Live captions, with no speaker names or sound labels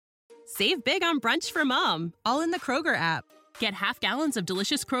Save big on brunch for mom, all in the Kroger app. Get half gallons of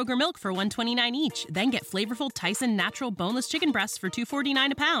delicious Kroger milk for $1.29 each. Then get flavorful Tyson natural boneless chicken breasts for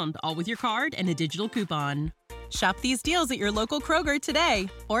 $2.49 a pound, all with your card and a digital coupon. Shop these deals at your local Kroger today,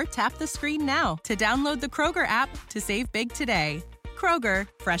 or tap the screen now to download the Kroger app to save big today. Kroger,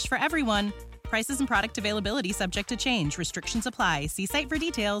 fresh for everyone. Prices and product availability subject to change. Restrictions apply. See site for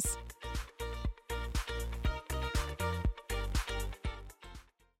details.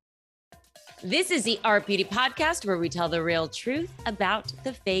 This is the Art Beauty Podcast, where we tell the real truth about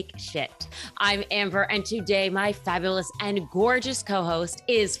the fake shit. I'm Amber, and today my fabulous and gorgeous co-host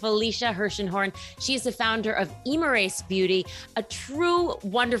is Felicia Hershenhorn. She's the founder of IMARAԻS Beauty, a true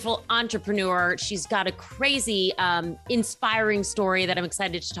wonderful entrepreneur. She's got a crazy, inspiring story that I'm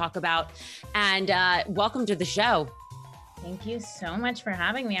excited to talk about. And welcome to the show. Thank you so much for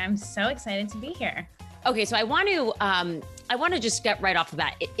having me. I'm so excited to be here. Okay, so I want to just get right off the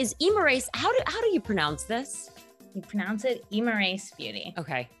bat. Is IMARAԻS, how do you pronounce this? You pronounce it IMARAÍS Beauty.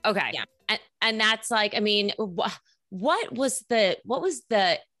 Okay. Yeah. And that's like, I mean, where does the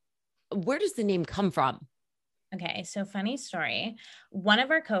name come from? Okay, so funny story. One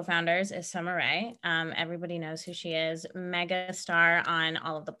of our co-founders is Sommer. Everybody knows who she is. Mega star on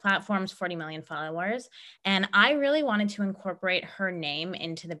all of the platforms, 40 million followers. And I really wanted to incorporate her name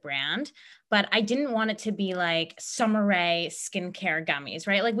into the brand, but I didn't want it to be like Sommer skincare gummies,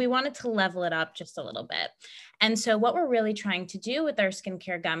 right? Like we wanted to level it up just a little bit. And so what we're really trying to do with our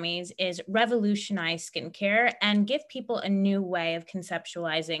skincare gummies is revolutionize skincare and give people a new way of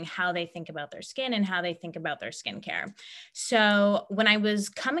conceptualizing how they think about their skin and how they think about their skincare. So when I was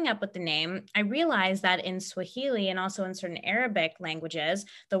coming up with the name, I realized that in Swahili and also in certain Arabic languages,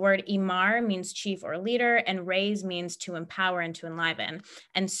 the word Imar means chief or leader, and Raiz means to empower and to enliven.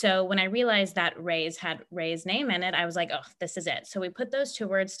 And so when I realized that Raiz had Ray's name in it, I was like, oh, this is it. So we put those two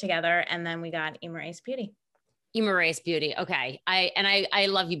words together, and then we got IMARAÍS Beauty. IMARAÍS Beauty. Okay. I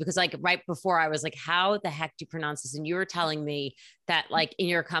love you, because like right before I was like, how the heck do you pronounce this? And you were telling me that like in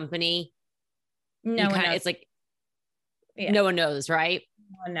your company, no one knows. It's like, no one knows, right?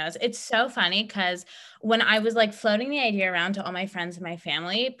 No one knows. It's so funny because when I was like floating the idea around to all my friends and my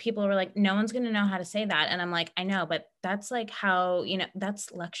family, people were like, no one's going to know how to say that. And I'm like, I know, but that's like how,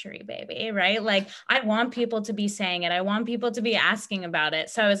 that's luxury, baby, right? Like I want people to be saying it. I want people to be asking about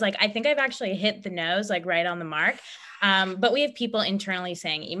it. So I was like, I think I've actually hit the nose, like right on the mark. But we have people internally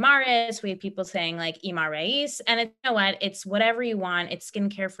saying IMARAIS. We have people saying like IMARAÍS. And you know what? It's whatever you want. It's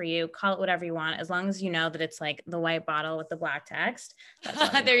skincare for you. Call it whatever you want, as long as you know that it's like the white bottle with the black text.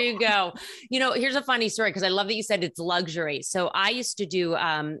 There you go. Here's a funny story, because I love that you said it's luxury. So I used to do,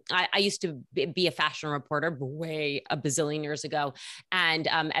 I used to be a fashion reporter way a bazillion years ago. And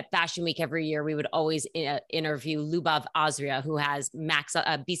at Fashion Week every year, we would always interview Lubov Azria, who has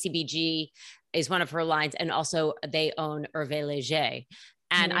BCBG is one of her lines. And also they own Hervé Léger.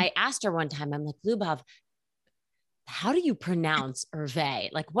 And I asked her one time, I'm like, Lubov, how do you pronounce Hervé?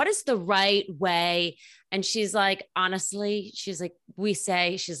 Like, what is the right way? And she's like, honestly, she's like,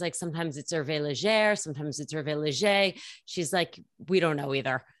 she's like, sometimes it's Hervé Léger, sometimes it's Hervé Léger. She's like, we don't know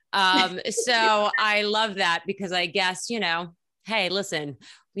either. So I love that, because I guess, hey, listen,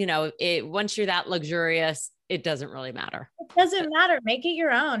 once you're that luxurious, it doesn't really matter. It doesn't matter. Make it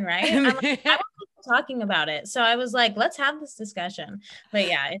your own, right? I'm like, I want people talking about it. So I was like, let's have this discussion. But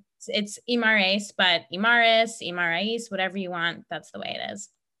yeah, it's IMARAÍS, but IMARAÍS, whatever you want, that's the way it is.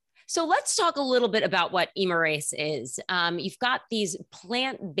 So let's talk a little bit about what IMARAÍS is. You've got these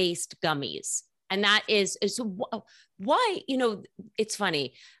plant-based gummies, and that is why, it's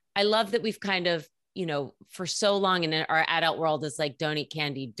funny. I love that we've kind of, for so long in our adult world, it's like, don't eat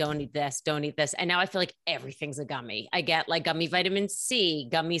candy, don't eat this, don't eat this. And now I feel like everything's a gummy. I get like gummy vitamin C,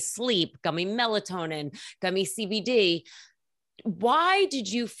 gummy sleep, gummy melatonin, gummy CBD. Why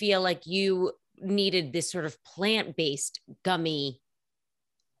did you feel like you needed this sort of plant-based gummy?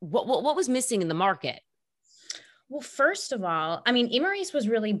 What was missing in the market? Well, first of all, I mean, IMARAÍS was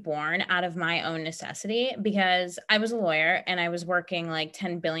really born out of my own necessity, because I was a lawyer and I was working like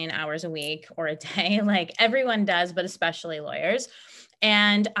 10 billion hours a week or a day, like everyone does, but especially lawyers.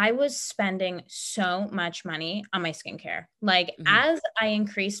 And I was spending so much money on my skincare. Like as I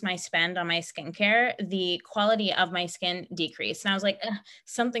increased my spend on my skincare, the quality of my skin decreased. And I was like,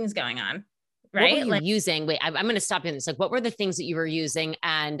 something's going on. Right? What were you using? Wait, I'm going to stop you in this. Like, what were the things that you were using?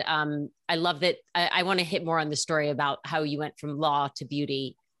 And I love that. I want to hit more on the story about how you went from law to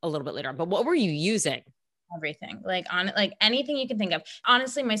beauty a little bit later on. But what were you using? Everything, like anything you can think of.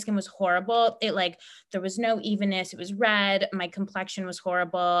 Honestly, my skin was horrible. There was no evenness. It was red. My complexion was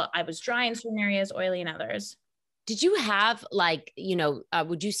horrible. I was dry in certain areas, oily in others. Did you have like,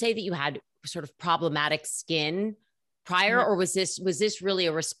 would you say that you had sort of problematic skin prior, No, or was this really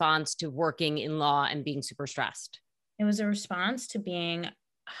a response to working in law and being super stressed? it was a response to being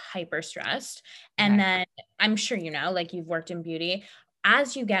hyper stressed. And Okay. then I'm sure, like you've worked in beauty.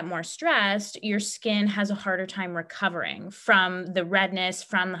 As you get more stressed, your skin has a harder time recovering from the redness,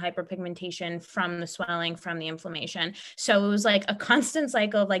 from the hyperpigmentation, from the swelling, from the inflammation. So it was like a constant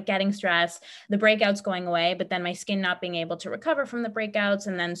cycle of like getting stressed, the breakouts going away, but then my skin not being able to recover from the breakouts.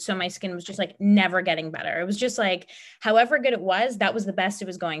 And then so my skin was just like never getting better. It was just like, however good it was, that was the best it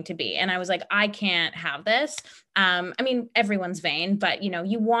was going to be. And I was like, I can't have this. I mean, everyone's vain, but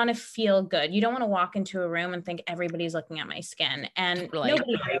you want to feel good. You don't want to walk into a room and think everybody's looking at my skin, and Totally.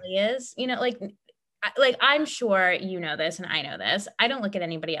 nobody really is. Like I'm sure you know this, and I know this. I don't look at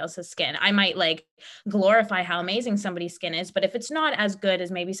anybody else's skin. I might like glorify how amazing somebody's skin is, but if it's not as good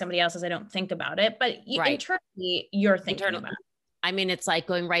as maybe somebody else's, I don't think about it. But Right. internally, you're thinking Internal. about it. I mean, it's like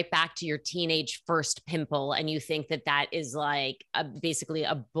going right back to your teenage first pimple, and you think that that is like basically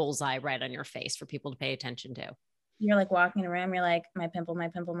a bullseye right on your face for people to pay attention to. You're like walking around, you're like, my pimple, my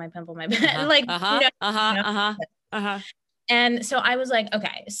pimple, my pimple, my Uh-huh, like, uh-huh, uh-huh, uh-huh, uh-huh. And so I was like,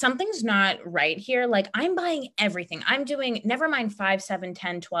 okay, something's not right here. Like I'm buying everything. I'm doing, never mind 5, 7,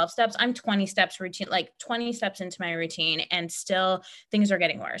 10, 12 steps. I'm 20 steps routine, like 20 steps into my routine, and still things are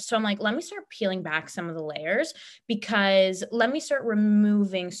getting worse. So I'm like, let me start peeling back some of the layers, because let me start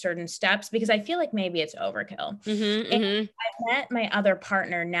removing certain steps, because I feel like maybe it's overkill. Mm-hmm, And mm-hmm. I met my other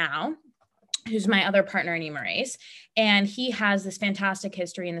partner now, who's my other partner in IMARAԻS, and he has this fantastic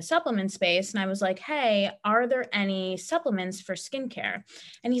history in the supplement space. And I was like, hey, are there any supplements for skincare?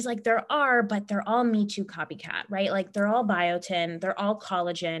 And he's like, there are, but they're all Me Too copycat, right? Like they're all biotin, they're all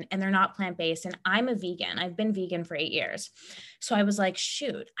collagen, and they're not plant-based. And I'm a vegan. I've been vegan for 8 years. So I was like,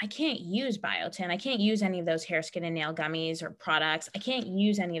 shoot, I can't use biotin. I can't use any of those hair, skin, and nail gummies or products. I can't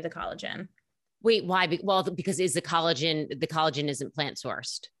use any of the collagen. Wait, why? Well, because the collagen isn't plant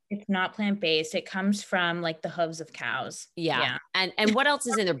sourced. It's not plant-based. It comes from like the hooves of cows. Yeah. Yeah. And what else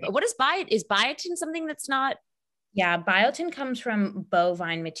is in there? What is biotin something that's not? Yeah, biotin comes from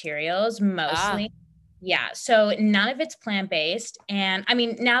bovine materials Ah, mostly. Yeah, so none of it's plant-based. And I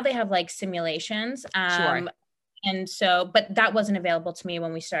mean, now they have like simulations. sure. And so, but that wasn't available to me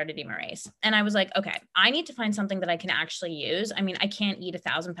when we started IMARAIS. And I was like, okay, I need to find something that I can actually use. I mean, I can't eat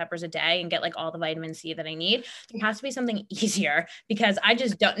 1,000 peppers a day and get like all the vitamin C that I need. There has to be something easier, because I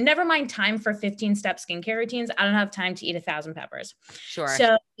just don't, never mind time for 15-step skincare routines. I don't have time to eat 1,000 peppers. Sure.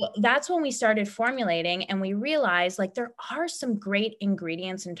 So that's when we started formulating, and we realized like there are some great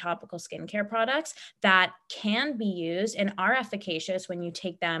ingredients in topical skincare products that can be used and are efficacious when you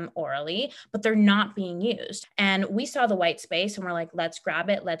take them orally, but they're not being used. And we saw the white space and we're like, let's grab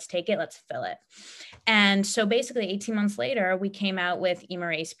it, let's take it, let's fill it. And so basically 18 months later, we came out with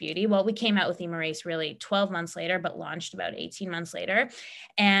IMARAIS Beauty. Well, we came out with IMARAIS really 12 months later, but launched about 18 months later.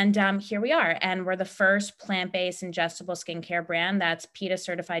 And here we are. And we're the first plant-based ingestible skincare brand that's PETA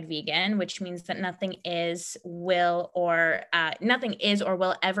certified vegan, which means that nothing is or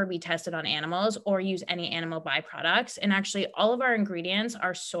will ever be tested on animals or use any animal byproducts. And actually all of our ingredients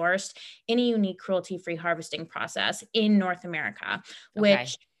are sourced in a unique cruelty-free harvesting process in North America, Okay.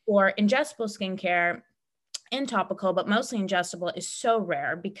 which for ingestible skincare and topical, but mostly ingestible, is so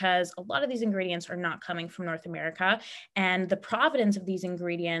rare because a lot of these ingredients are not coming from North America, and the provenance of these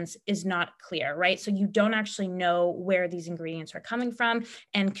ingredients is not clear, right? So you don't actually know where these ingredients are coming from,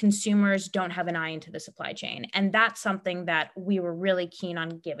 and consumers don't have an eye into the supply chain. And that's something that we were really keen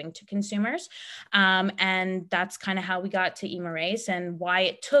on giving to consumers. And that's kind of how we got to IMARAIS, and why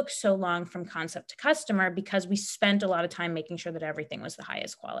it took so long from concept to customer, because we spent a lot of time making sure that everything was the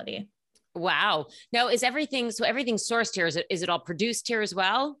highest quality. Wow. Now, everything's sourced here? Is it all produced here as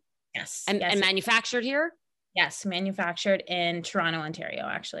well? Yes. And, yes. and manufactured here? Yes. Manufactured in Toronto, Ontario,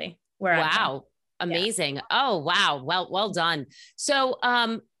 actually. Where I'm from. Wow. Amazing. Yeah. Oh, wow. Well done. So,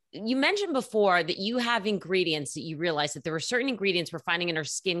 you mentioned before that you have ingredients that you realize that there are certain ingredients we're finding in our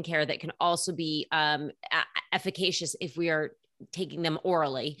skincare that can also be efficacious if we are taking them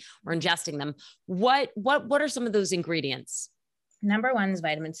orally or ingesting them. What are some of those ingredients? Number one is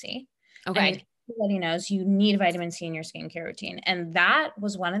vitamin C. Okay. I mean, everybody knows you need vitamin C in your skincare routine. And that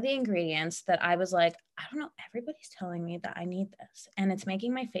was one of the ingredients that I was like, I don't know, everybody's telling me that I need this, and it's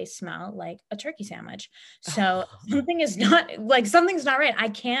making my face smell like a turkey sandwich. So something's not right. I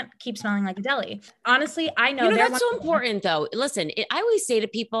can't keep smelling like a deli. Honestly, I know that's so important though. Listen, I always say to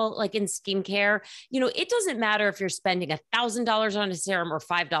people like in skincare, it doesn't matter if you're spending $1,000 on a serum or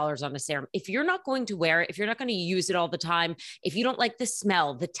 $5 on a serum. If you're not going to wear it, if you're not going to use it all the time, if you don't like the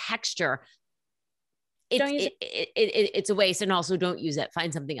smell, the texture, It's a waste, and also don't use it.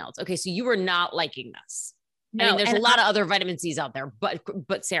 Find something else. Okay. So you were not liking this. No, I mean, there's a lot of other vitamin C's out there,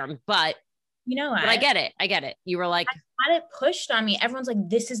 but serum, but you know what? But I get it. You were like, I had it pushed on me. Everyone's like,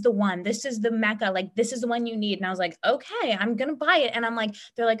 this is the one, this is the Mecca. Like, this is the one you need. And I was like, okay, I'm going to buy it. And I'm like,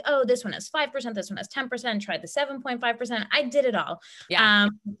 they're like, oh, this one has 5%. This one has 10%. Try the 7.5%. I did it all. Yeah.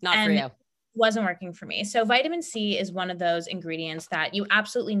 Not for you. Wasn't working for me. So vitamin C is one of those ingredients that you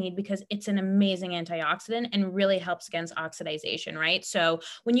absolutely need because it's an amazing antioxidant and really helps against oxidation, right? So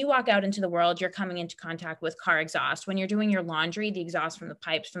when you walk out into the world, you're coming into contact with car exhaust. When you're doing your laundry, the exhaust from the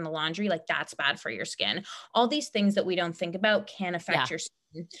pipes from the laundry, like that's bad for your skin. All these things that we don't think about can affect your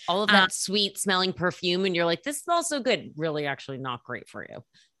skin. All of that sweet smelling perfume. And you're like, this smells so good. Really actually not great for you.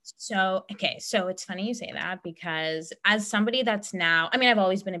 So, okay. So it's funny you say that because as somebody that's now, I mean, I've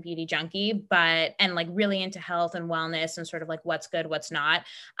always been a beauty junkie, and like really into health and wellness and sort of like what's good, what's not.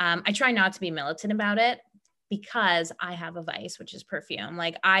 I try not to be militant about it because I have a vice, which is perfume.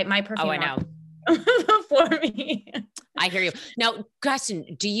 Like my perfume. Oh, I know. For me. I hear you. Now,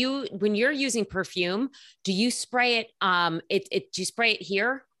 question, when you're using perfume, do you spray it? Do you spray it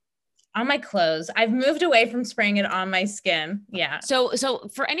here? On my clothes. I've moved away from spraying it on my skin. Yeah. So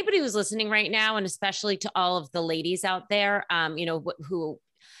for anybody who's listening right now, and especially to all of the ladies out there,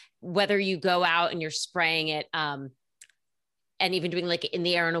 whether you go out and you're spraying it, and even doing like in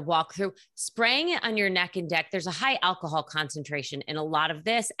the air and a walkthrough, spraying it on your neck and neck, there's a high alcohol concentration in a lot of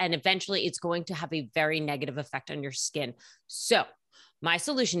this. And eventually it's going to have a very negative effect on your skin. So my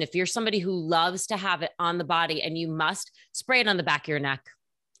solution, if you're somebody who loves to have it on the body and you must spray it on the back of your neck,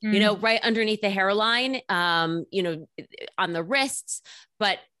 right underneath the hairline, on the wrists,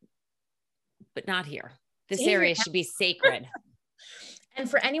 but not here. This area should be sacred. And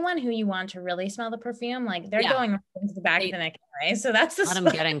for anyone who you want to really smell the perfume, like they're going into the back of the neck anyway. So that's the let them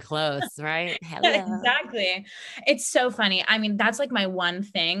getting close, right? Exactly. It's so funny. I mean, that's like my one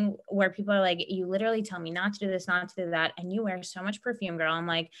thing where people are like, you literally tell me not to do this, not to do that. And you wear so much perfume, girl. I'm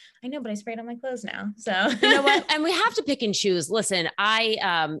like, I know, but I sprayed on my clothes now. So you know what? And we have to pick and choose. Listen,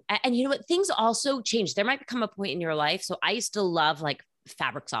 and you know what? Things also change. There might come a point in your life. So I used to love like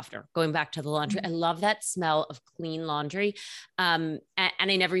fabric softener, going back to the laundry. I love that smell of clean laundry. And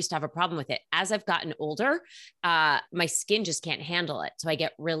I never used to have a problem with it. As I've gotten older, my skin just can't handle it. So I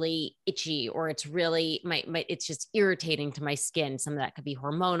get really itchy, or it's really, it's just irritating to my skin. Some of that could be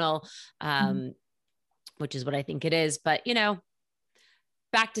hormonal, which is what I think it is. But,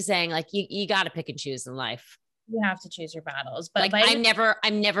 back to saying like, you got to pick and choose in life. You have to choose your battles, but like,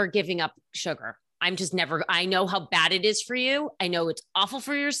 I'm never giving up sugar. I'm just never, I know how bad it is for you. I know it's awful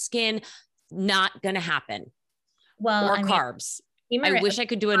for your skin. Not going to happen. Well, or carbs. I wish I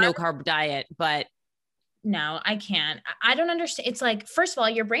could do a no carb diet, but no, I can't. I don't understand. It's like, first of all,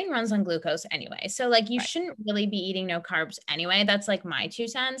 your brain runs on glucose anyway. So like you shouldn't really be eating no carbs anyway. That's like my 2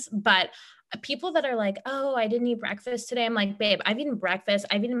 cents. But people that are like, oh, I didn't eat breakfast today. I'm like, babe, I've eaten breakfast.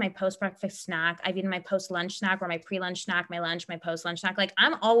 I've eaten my post-breakfast snack. I've eaten my post-lunch snack or my pre-lunch snack, my lunch, my post-lunch snack. Like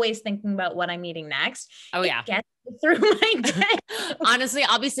I'm always thinking about what I'm eating next. Oh yeah. Get through my day. Honestly,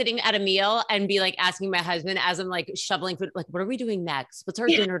 I'll be sitting at a meal and be like asking my husband as I'm like shoveling food, like, what are we doing next? What's our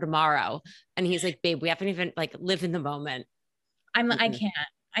dinner tomorrow? And he's like, babe, we haven't even like live in the moment. I can't.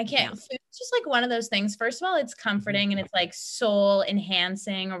 Yeah. Food's just like one of those things. First of all, it's comforting and it's like soul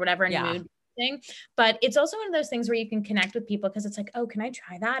enhancing or whatever, and mood thing. But it's also one of those things where you can connect with people because it's like, oh, can I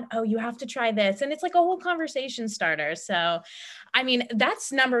try that? Oh, you have to try this. And it's like a whole conversation starter. So, I mean,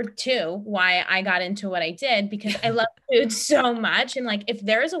 that's number 2, why I got into what I did, because I love food so much. And like, if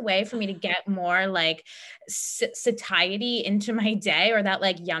there is a way for me to get more like satiety into my day, or that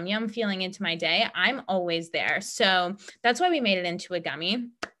like yum yum feeling into my day, I'm always there. So that's why we made it into a gummy,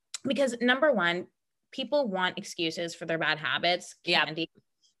 because number 1, people want excuses for their bad habits. Candy.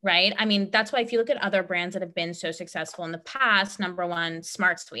 Right. I mean, that's why if you look at other brands that have been so successful in the past, number 1,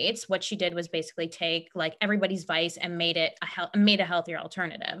 Smart Sweets, what she did was basically take like everybody's vice and made it a healthier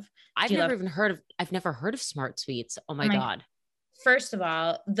alternative. I've never heard of Smart Sweets. Oh my God. First of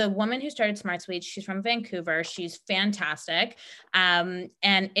all, the woman who started Smart Sweets, she's from Vancouver. She's fantastic. And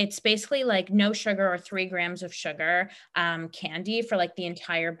it's basically like no sugar or 3 grams of sugar, candy for like the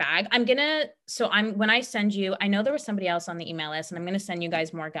entire bag. When I send you, I know there was somebody else on the email list, and I'm going to send you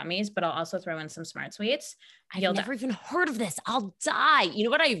guys more gummies, but I'll also throw in some Smart Sweets. I've never even heard of this. I'll die. You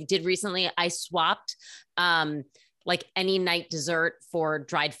know what I did recently? I swapped, like any night dessert for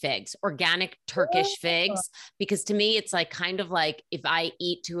dried figs, organic Turkish figs, because to me, it's like kind of like if I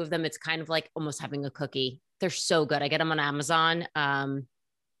eat 2 of them, it's kind of like almost having a cookie. They're so good. I get them on Amazon.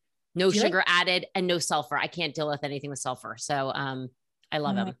 No sugar added and no sulfur. I can't deal with anything with sulfur. So I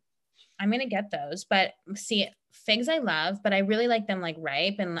love them. I'm going to get those, but see, figs I love, but I really like them like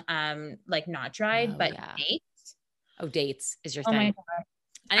ripe and like not dried, but dates. Oh, dates is your Oh my thing. God.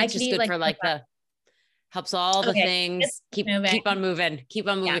 And it's just good for like helps all the things keep on moving.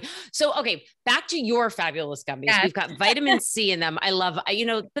 Yeah. So, okay, back to your fabulous gummies. Yes. We've got vitamin C in them. I love,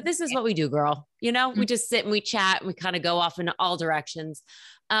 but this is what we do, girl. We just sit and we chat and we kind of go off in all directions.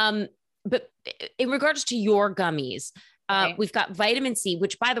 But in regards to your gummies, we've got vitamin C,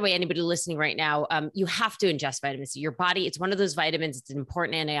 which, by the way, anybody listening right now, you have to ingest vitamin C. Your body, it's one of those vitamins. It's an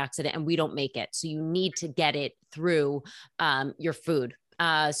important antioxidant and we don't make it. So you need to get it through your food.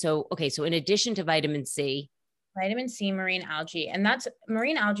 So in addition to vitamin C, marine algae, and that's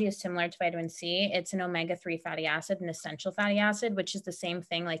marine algae is similar to vitamin C. It's an omega-3 fatty acid, an essential fatty acid, which is the same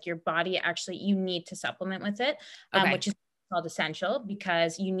thing. Like your body actually, you need to supplement with it, which is called essential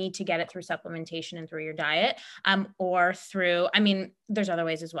because you need to get it through supplementation and through your diet, or through, there's other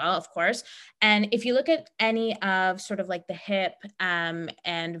ways as well, of course. And if you look at any of sort of like the hip and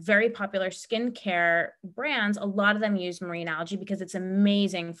very popular skincare brands, a lot of them use marine algae because it's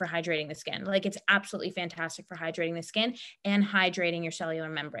amazing for hydrating the skin. Like it's absolutely fantastic for hydrating the skin and hydrating your cellular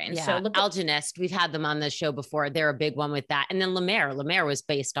membrane. Yeah. So look Alginist, we've had them on the show before. They're a big one with that. And then La Mer was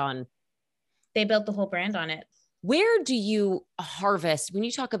based on. They built the whole brand on it. Where do you harvest when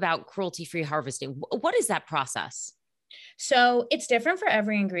you talk about cruelty-free harvesting? What is that process? So it's different for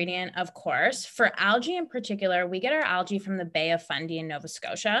every ingredient, of course. For algae in particular, we get our algae from the Bay of Fundy in Nova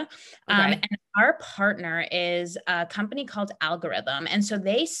Scotia. And our partner is a company called Algorithm. And so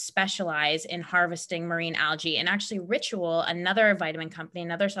they specialize in harvesting marine algae. And actually Ritual, another vitamin company,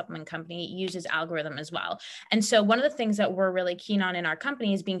 another supplement company, uses Algorithm as well. And so one of the things that we're really keen on in our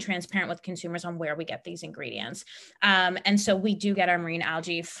company is being transparent with consumers on where we get these ingredients. And so we do get our marine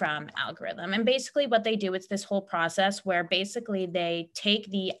algae from Algorithm. And basically what they do, it's this whole process where basically they take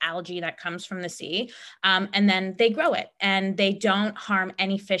the algae that comes from the sea and then they grow it and they don't harm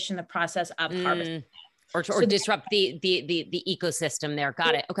any fish in the process of harvesting. Or disrupt the ecosystem there.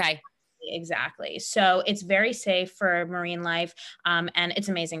 Got it. Okay. Exactly. So it's very safe for marine life and it's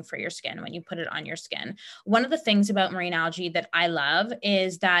amazing for your skin when you put it on your skin. One of the things about marine algae that I love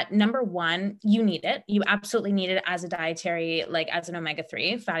is that number one, you need it. You absolutely need it as a dietary, like as an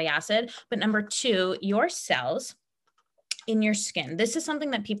omega-3 fatty acid. But number two, your cells in your skin. This is something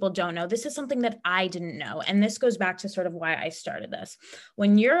that people don't know. This is something that I didn't know. And this goes back to sort of why I started this.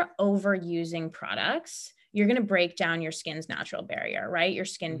 When you're overusing products, you're going to break down your skin's natural barrier, right? Your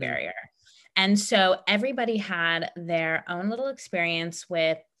skin barrier. And so everybody had their own little experience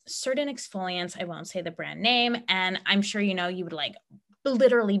with certain exfoliants. I won't say the brand name. And I'm sure, you would like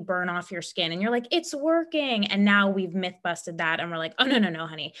literally burn off your skin and you're like, it's working. And now we've myth busted that. And we're like, oh, no,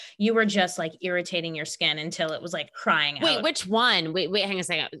 honey, you were just like irritating your skin until it was like crying out. Wait, which one? Wait, hang on a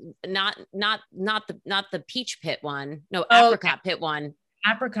second. Not the peach pit one. No, apricot pit one.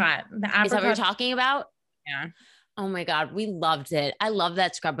 Apricot. The apricot. Is that what you're talking about? Yeah. Oh my God. We loved it. I love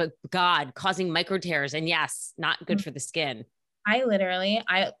that scrub, but God, causing micro tears and yes, not good for the skin.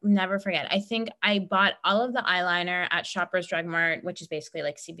 I never forget. I think I bought all of the eyeliner at Shoppers Drug Mart, which is basically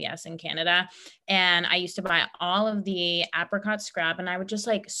like CVS in Canada. And I used to buy all of the apricot scrub and I would just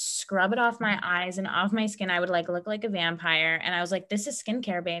like scrub it off my eyes and off my skin. I would like look like a vampire. And I was like, this is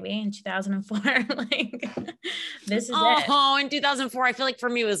skincare, baby, in 2004. Like, this is it. Oh, in 2004, I feel like for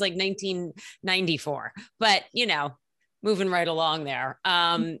me, it was like 1994, but moving right along there.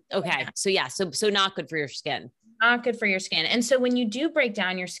 Okay. So yeah, so not good for your skin. Not good for your skin. And so when you do break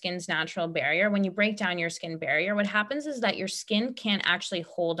down your skin's natural barrier, when you break down your skin barrier, what happens is that your skin can't actually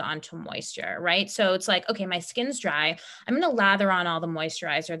hold on to moisture, right? So it's like, okay, my skin's dry. I'm going to lather on all the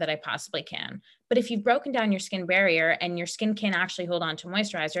moisturizer that I possibly can. But if you've broken down your skin barrier and your skin can't actually hold on to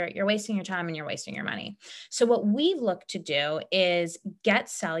moisturizer, you're wasting your time and you're wasting your money. So what we look to do is get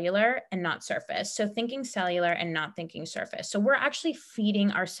cellular and not surface. So thinking cellular and not thinking surface. So we're actually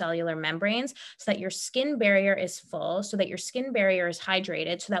feeding our cellular membranes so that your skin barrier is full, so that your skin barrier is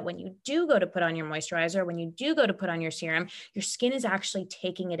hydrated, so that when you do go to put on your moisturizer, when you do go to put on your serum, your skin is actually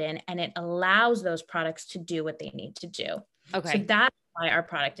taking it in and it allows those products to do what they need to do. Okay. So that's why our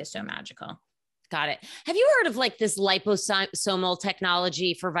product is so magical. Got it. Have you heard of like this liposomal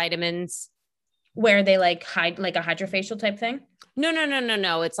technology for vitamins? Where they like hide like a hydrofacial type thing?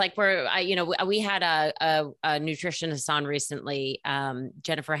 No. It's like we had a nutritionist on recently,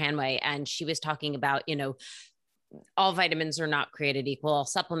 Jennifer Hanway, and she was talking about, all vitamins are not created equal. All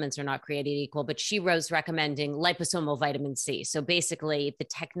supplements are not created equal, but she was recommending liposomal vitamin C. So basically the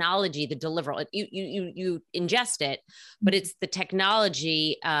technology, the deliverable, you ingest it, but it's the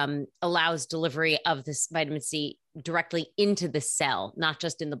technology allows delivery of this vitamin C directly into the cell, not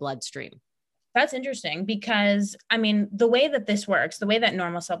just in the bloodstream. That's interesting because, I mean, the way that this works, the way that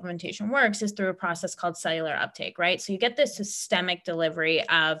normal supplementation works is through a process called cellular uptake, right? So you get this systemic delivery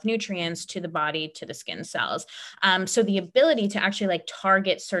of nutrients to the body, to the skin cells. So the ability to actually like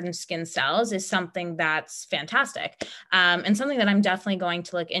target certain skin cells is something that's fantastic, and something that I'm definitely going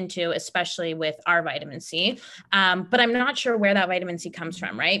to look into, especially with our vitamin C. But I'm not sure where that vitamin C comes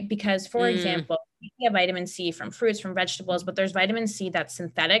from, right? Because, for example, we get vitamin C from fruits, from vegetables, but there's vitamin C that's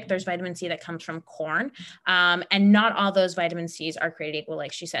synthetic. There's vitamin C that comes from corn. And not all those vitamin C's are created equal,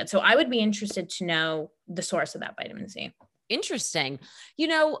 like she said. So I would be interested to know the source of that vitamin C. Interesting. You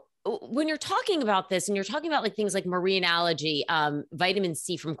know, when you're talking about this and you're talking about like things like marine algae, vitamin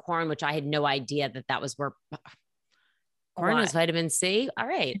C from corn, which I had no idea that that was where corn is vitamin C. All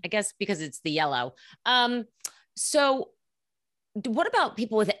right. I guess because it's the yellow. So what about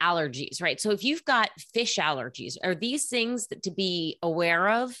people with allergies, right? So if you've got fish allergies, are these things that to be aware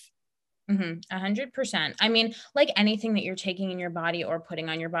of? 100%. I mean, like anything that you're taking in your body or putting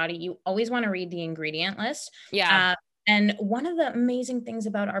on your body, you always want to read the ingredient list. Yeah. And one of the amazing things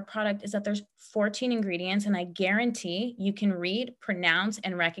about our product is that there's 14 ingredients, and I guarantee you can read, pronounce,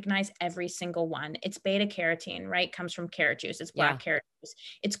 and recognize every single one. It's beta carotene, right? Comes from carrot juice. It's black carrot juice.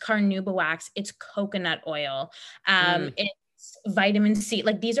 It's carnauba wax. It's coconut oil. It's vitamin C.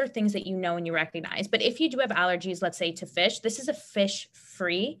 Like these are things that you know and you recognize. But if you do have allergies, let's say to fish, this is a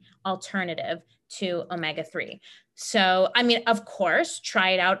fish-free alternative to omega-3. So, I mean, of course,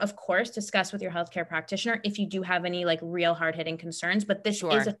 try it out. Of course, discuss with your healthcare practitioner if you do have any like real hard-hitting concerns, but this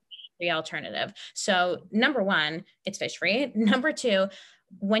is a free alternative. So number one, it's fish-free. Number two,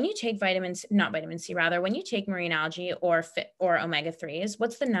 when you take not vitamin C, rather, when you take marine algae or omega-3s,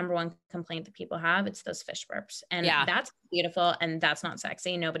 what's the number one complaint that people have? It's those fish burps. And that's beautiful. And that's not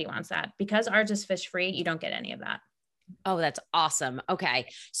sexy. Nobody wants that. Because ours is fish-free, you don't get any of that. Oh, that's awesome. Okay.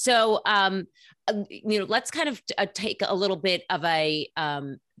 So, let's kind of take a little bit of a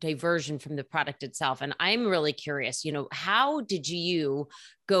diversion from the product itself. And I'm really curious, how did you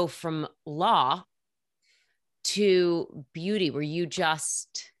go from law to beauty? Were you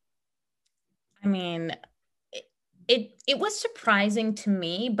just, I mean, it was surprising to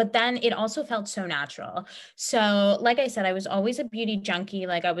me, but then it also felt so natural. So like I said, I was always a beauty junkie.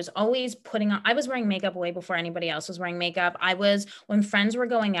 Like I was always I was wearing makeup way before anybody else was wearing makeup. When friends were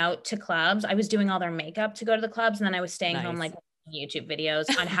going out to clubs, I was doing all their makeup to go to the clubs. And then I was staying home, like YouTube videos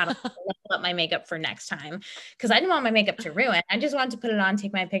on how to level up my makeup for next time. Cause I didn't want my makeup to ruin. I just wanted to put it on,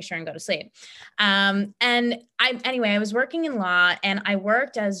 take my picture and go to sleep. Anyway, I was working in law and I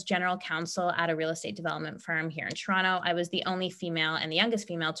worked as general counsel at a real estate development firm here in Toronto. I was the only female and the youngest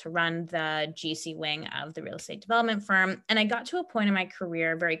female to run the GC wing of the real estate development firm. And I got to a point in my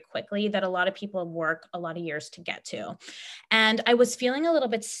career very quickly that a lot of people work a lot of years to get to. And I was feeling a little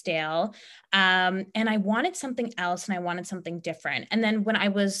bit stale. And I wanted something else and I wanted something different. And then when I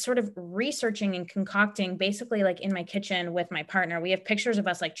was sort of researching and concocting, basically like in my kitchen with my partner, we have pictures of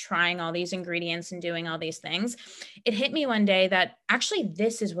us like trying all these ingredients and doing all these things. It hit me one day that actually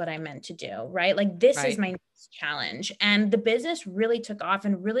this is what I meant to do, right? Like this is my next challenge. And the business really took off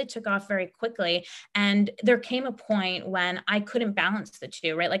and really took off very quickly. And there came a point when I couldn't balance the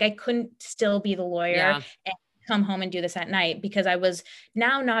two, right? Like I couldn't still be the lawyer and come home and do this at night, because I was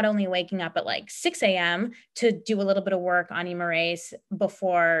now not only waking up at like 6 a.m. to do a little bit of work on IMARAIS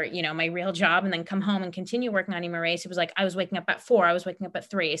before, my real job, and then come home and continue working on IMARAIS. It was like, I was waking up at 4, I was waking up at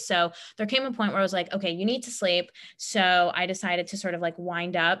 3. So there came a point where I was like, okay, you need to sleep. So I decided to sort of like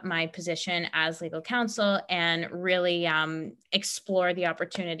wind up my position as legal counsel and really explore the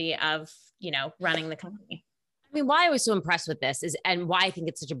opportunity of, running the company. I mean, why I was so impressed with this is, and why I think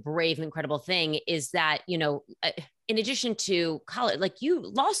it's such a brave and incredible thing is that, in addition to college, like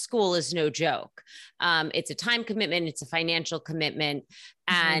law school is no joke. It's a time commitment. It's a financial commitment.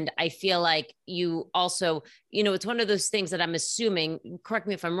 And I feel like you also, it's one of those things that I'm assuming, correct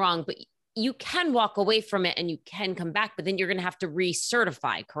me if I'm wrong, but you can walk away from it and you can come back, but then you're going to have to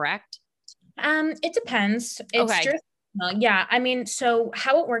recertify, correct? It depends. It's just, yeah. I mean, so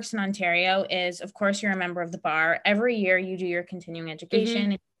how it works in Ontario is, of course, you're a member of the bar. Every year you do your continuing education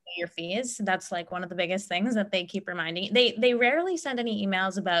and pay your fees. That's like one of the biggest things that they keep reminding you. They rarely send any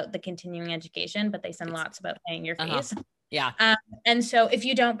emails about the continuing education, but they send lots about paying your fees. Yeah. And so if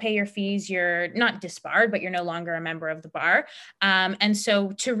you don't pay your fees, you're not disbarred, but you're no longer a member of the bar. And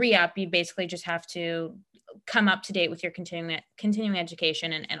so to re-up, you basically just have to come up to date with your continuing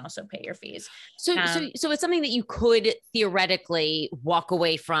education and also pay your fees. So it's something that you could theoretically walk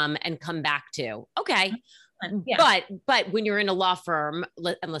away from and come back to. Okay. Yeah. But when you're in a law firm,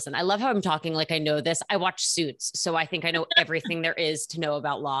 and listen, I love how I'm talking like I know this. I watch Suits, so I think I know everything there is to know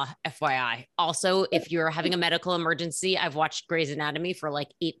about law, FYI. Also, if you're having a medical emergency, I've watched Grey's Anatomy for like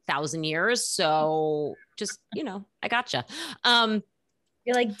 8,000 years. So just, I gotcha.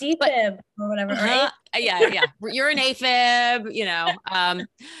 You're like But defib or whatever, right? yeah. You're an AFib,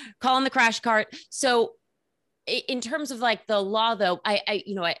 calling the crash cart. So in terms of like the law though,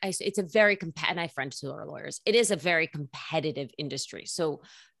 it's a very and I have friends who are lawyers. It is a very competitive industry. So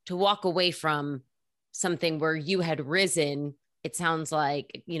to walk away from something where you had risen, it sounds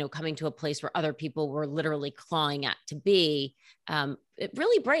like, coming to a place where other people were literally clawing at to be,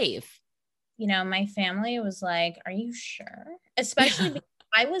 really brave. My family was like, are you sure? Especially because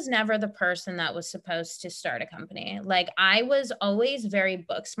I was never the person that was supposed to start a company. Like I was always very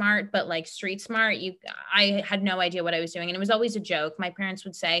book smart, but like street smart, I had no idea what I was doing. And it was always a joke. My parents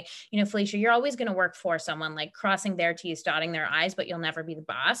would say, Felicia, you're always going to work for someone, like crossing their T's, dotting their I's, but you'll never be the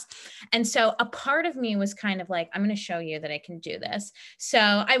boss. And so a part of me was kind of like, I'm going to show you that I can do this. So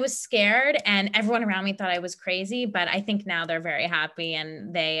I was scared and everyone around me thought I was crazy, but I think now they're very happy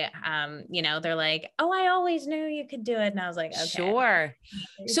and they, they're like, oh, I always knew you could do it. And I was like, okay. Sure.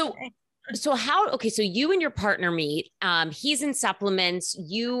 So so you and your partner meet, he's in supplements.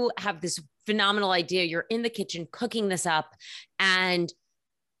 You have this phenomenal idea. You're in the kitchen cooking this up. And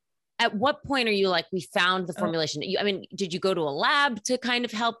at what point are you like, we found the formulation? Did you go to a lab to kind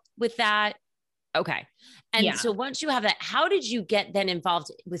of help with that? Okay. And so once you have that, how did you get then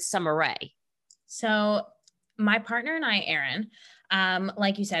involved with IMARAԻS? So my partner and I, Erin,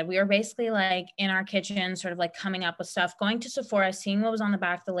 like you said, we were basically like in our kitchen, sort of like coming up with stuff, going to Sephora, seeing what was on the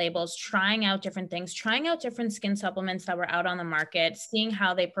back of the labels, trying out different things, trying out different skin supplements that were out on the market, seeing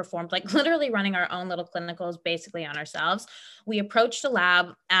how they performed, like literally running our own little clinicals basically on ourselves. We approached a lab,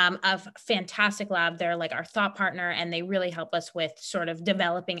 a fantastic lab. They're like our thought partner, and they really help us with sort of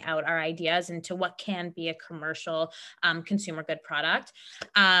developing out our ideas into what can be a commercial consumer good product.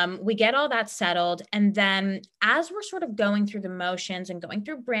 We get all that settled. And then as we're sort of going through the motions and going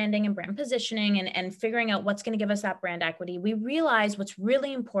through branding and brand positioning and figuring out what's going to give us that brand equity, we realize what's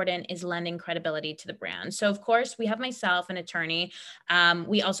really important is lending credibility to the brand. So of course we have myself, an attorney.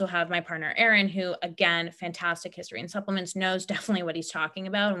 We also have my partner, Erin, who again, fantastic history in supplements, knows definitely what he's talking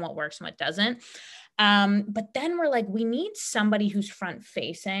about and what works and what doesn't. But then we're like, we need somebody who's front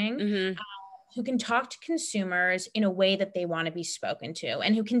facing. Mm-hmm. Who can talk to consumers in a way that they want to be spoken to,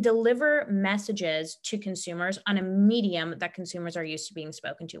 and who can deliver messages to consumers on a medium that consumers are used to being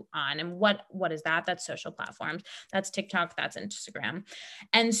spoken to on. And what is that? That's social platforms. That's TikTok. That's Instagram.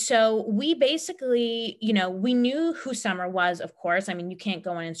 And so we basically, we knew who Sommer was, of course. You can't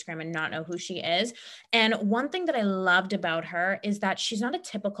go on Instagram and not know who she is. And one thing that I loved about her is that she's not a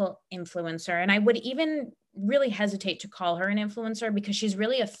typical influencer. And I would even really hesitate to call her an influencer because she's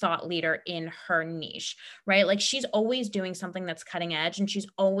really a thought leader in her niche, right? Like she's always doing something that's cutting edge and she's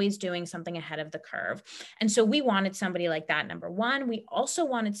always doing something ahead of the curve. And so we wanted somebody like that. Number one, we also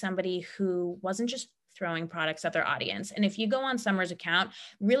wanted somebody who wasn't just throwing products at their audience. And if you go on Sommer's account,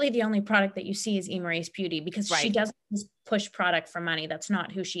 really the only product that you see is IMARAԻS Beauty, because she doesn't just push product for money. That's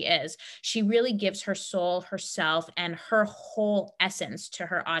not who she is. She really gives her soul, herself, and her whole essence to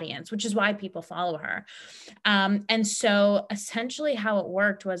her audience, which is why people follow her. And so essentially how it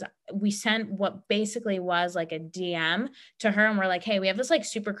worked was we sent what basically was like a DM to her. And we're like, hey, we have this like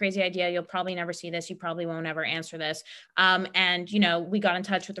super crazy idea. You'll probably never see this. You probably won't ever answer this. And, we got in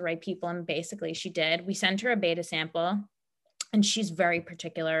touch with the right people and basically she did. We sent her a beta sample. And she's very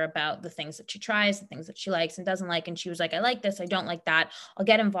particular about the things that she tries, the things that she likes and doesn't like. And she was like, I like this. I don't like that. I'll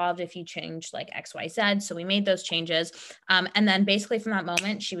get involved if you change like X, Y, Z. So we made those changes. And then basically from that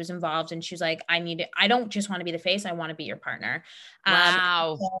moment, she was involved and she's like, I don't just want to be the face. I want to be your partner.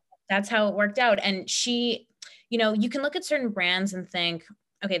 Wow. So that's how it worked out. And she, you can look at certain brands and think,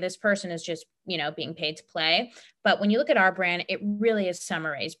 okay, this person is just, being paid to play. But when you look at our brand, it really is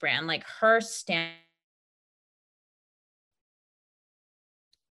IMARAIS brand. Like her stand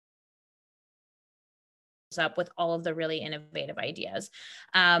up with all of the really innovative ideas.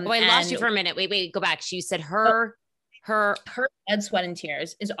 I lost you for a minute. Wait, go back. She said her blood, sweat, and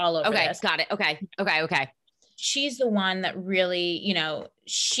tears is all over this. Got it. Okay. She's the one that really,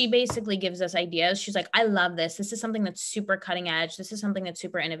 she basically gives us ideas. She's like, I love this. This is something that's super cutting edge. This is something that's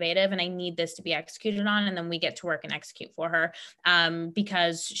super innovative. And I need this to be executed on. And then we get to work and execute for her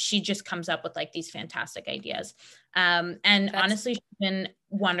because she just comes up with like these fantastic ideas. Honestly, she's been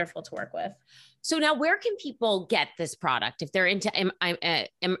wonderful to work with. So now where can people get this product if they're into IMARAIS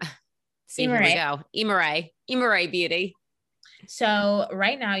Beauty? So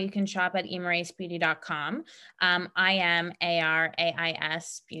right now you can shop at IMARAISbeauty.com, IMARAIS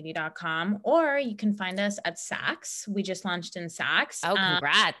beauty.com, or you can find us at Saks. We just launched in Saks. Oh,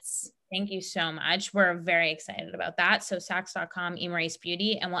 congrats. Thank you so much. We're very excited about that. So Saks.com, IMARAIS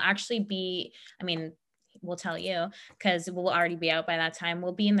Beauty, and we'll actually be, we'll tell you because we'll already be out by that time.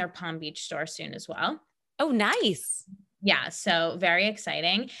 We'll be in their Palm Beach store soon as well. Oh, nice. Yeah, so very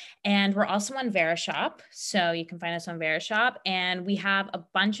exciting. And we're also on Verishop. So you can find us on Verishop. And we have a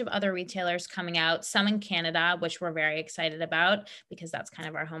bunch of other retailers coming out, some in Canada, which we're very excited about because that's kind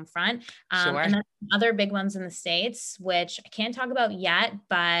of our home front. Sure. And then other big ones in the States, which I can't talk about yet,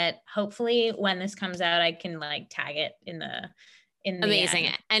 but hopefully when this comes out, I can like tag it in the Amazing.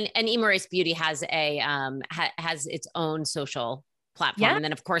 And IMARAIS Beauty has has its own social platform. Yeah. And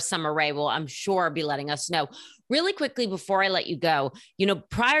then of course, Sommer will, I'm sure, be letting us know. Really quickly before I let you go,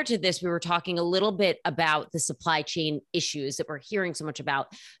 prior to this, we were talking a little bit about the supply chain issues that we're hearing so much about.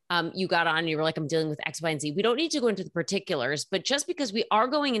 You got on and you were like, I'm dealing with X, Y, and Z. We don't need to go into the particulars, but just because we are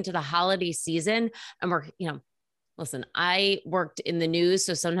going into the holiday season and we're, listen, I worked in the news,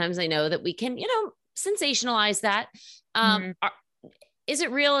 so sometimes I know that we can, sensationalize that. Is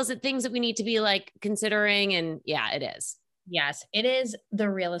it real? Is it things that we need to be like considering? And yeah, it is. Yes, it is the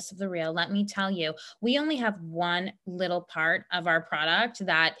realest of the real. Let me tell you, we only have one little part of our product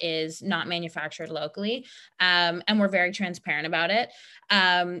that is not manufactured locally. And we're very transparent about it.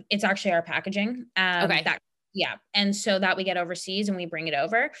 It's actually our packaging. Okay. Yeah. And so that we get overseas and we bring it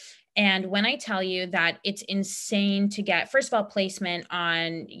over. And when I tell you that it's insane to get, first of all, placement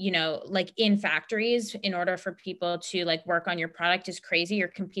on, like in factories in order for people to like work on your product is crazy. You're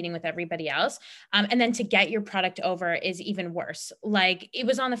competing with everybody else. And then to get your product over is even worse. Like it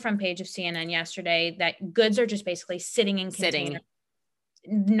was on the front page of CNN yesterday that goods are just basically sitting in containers,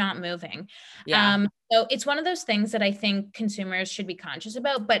 not moving. Yeah. So it's one of those things that I think consumers should be conscious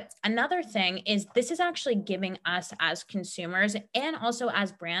about. But another thing is this is actually giving us as consumers and also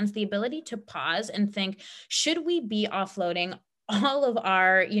as brands the ability to pause and think, should we be offloading all of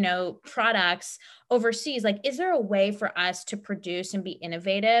our, products overseas? Like, is there a way for us to produce and be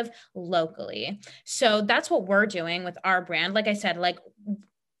innovative locally? So that's what we're doing with our brand. Like I said, like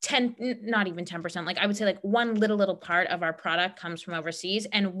 10, not even 10%, like I would say like one little part of our product comes from overseas.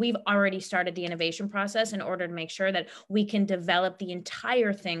 And we've already started the innovation process in order to make sure that we can develop the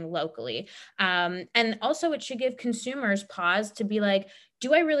entire thing locally. And also it should give consumers pause to be like,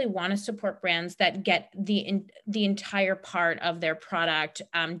 do I really want to support brands that get the entire part of their product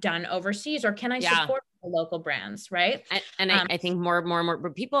done overseas, or can I support the local brands, right? And I think more and more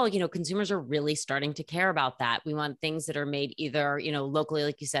people, consumers are really starting to care about that. We want things that are made either, locally,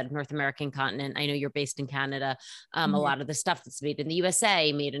 like you said, North American continent. I know you're based in Canada. A lot of the stuff that's made in the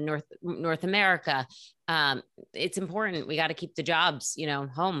USA, made in North America. It's important. We got to keep the jobs,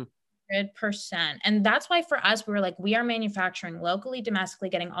 home. 100%. And that's why for us, we were like, we are manufacturing locally, domestically,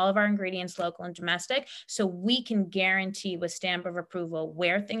 getting all of our ingredients local and domestic. So we can guarantee with stamp of approval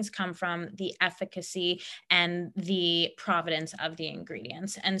where things come from, the efficacy and the provenance of the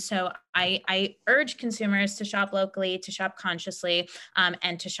ingredients. And so I urge consumers to shop locally, to shop consciously,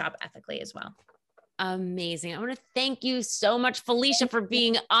 and to shop ethically as well. Amazing. I want to thank you so much, Felicia, for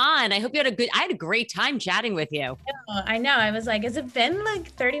being on. I hope you I had a great time chatting with you. I know. I was like, has it been like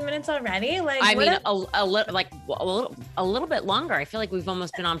 30 minutes already? Like, I mean, a little bit longer. I feel like we've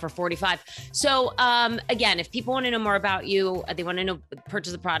almost been on for 45. So, again, if people want to know more about you, they want to know,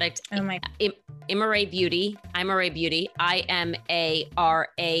 purchase the product. Oh my. IMARAIS Beauty, IMARAIS.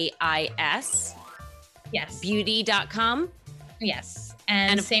 Yes. Beauty.com. Yes.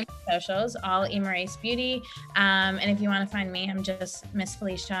 And same socials, all IMARAIS Beauty. And if you want to find me, I'm just Miss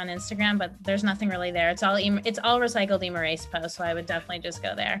Felicia on Instagram, but there's nothing really there. It's all recycled IMARAIS posts. So I would definitely just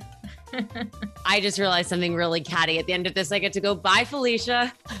go there. I just realized something really catty. At the end of this, I get to go, bye,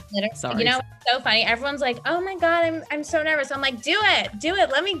 Felicia. Sorry. It's so funny. Everyone's like, oh my God, I'm so nervous. I'm like, do it.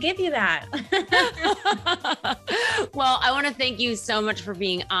 Let me give you that. Well, I want to thank you so much for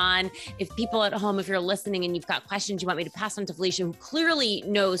being on. If people at home, if you're listening and you've got questions you want me to pass on to Felicia, who clearly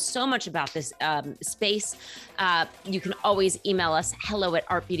knows so much about this space, you can always email us,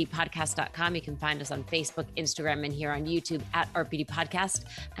 hello@artbeautypodcast.com. You can find us on Facebook, Instagram, and here on YouTube at Art Beauty Podcast.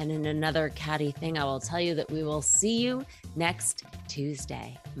 And in another catty thing, I will tell you that we will see you next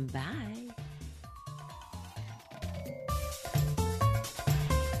Tuesday. Bye.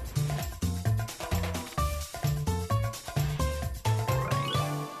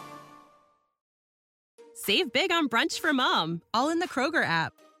 Save big on brunch for mom, all in the Kroger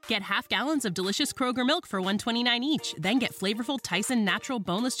app. Get half gallons of delicious Kroger milk for $1.29 each. Then get flavorful Tyson natural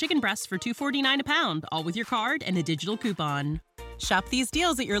boneless chicken breasts for $2.49 a pound, all with your card and a digital coupon. Shop these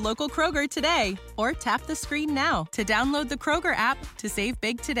deals at your local Kroger today, or tap the screen now to download the Kroger app to save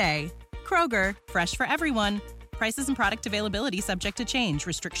big today. Kroger, fresh for everyone. Prices and product availability subject to change.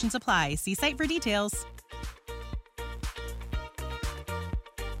 Restrictions apply. See site for details.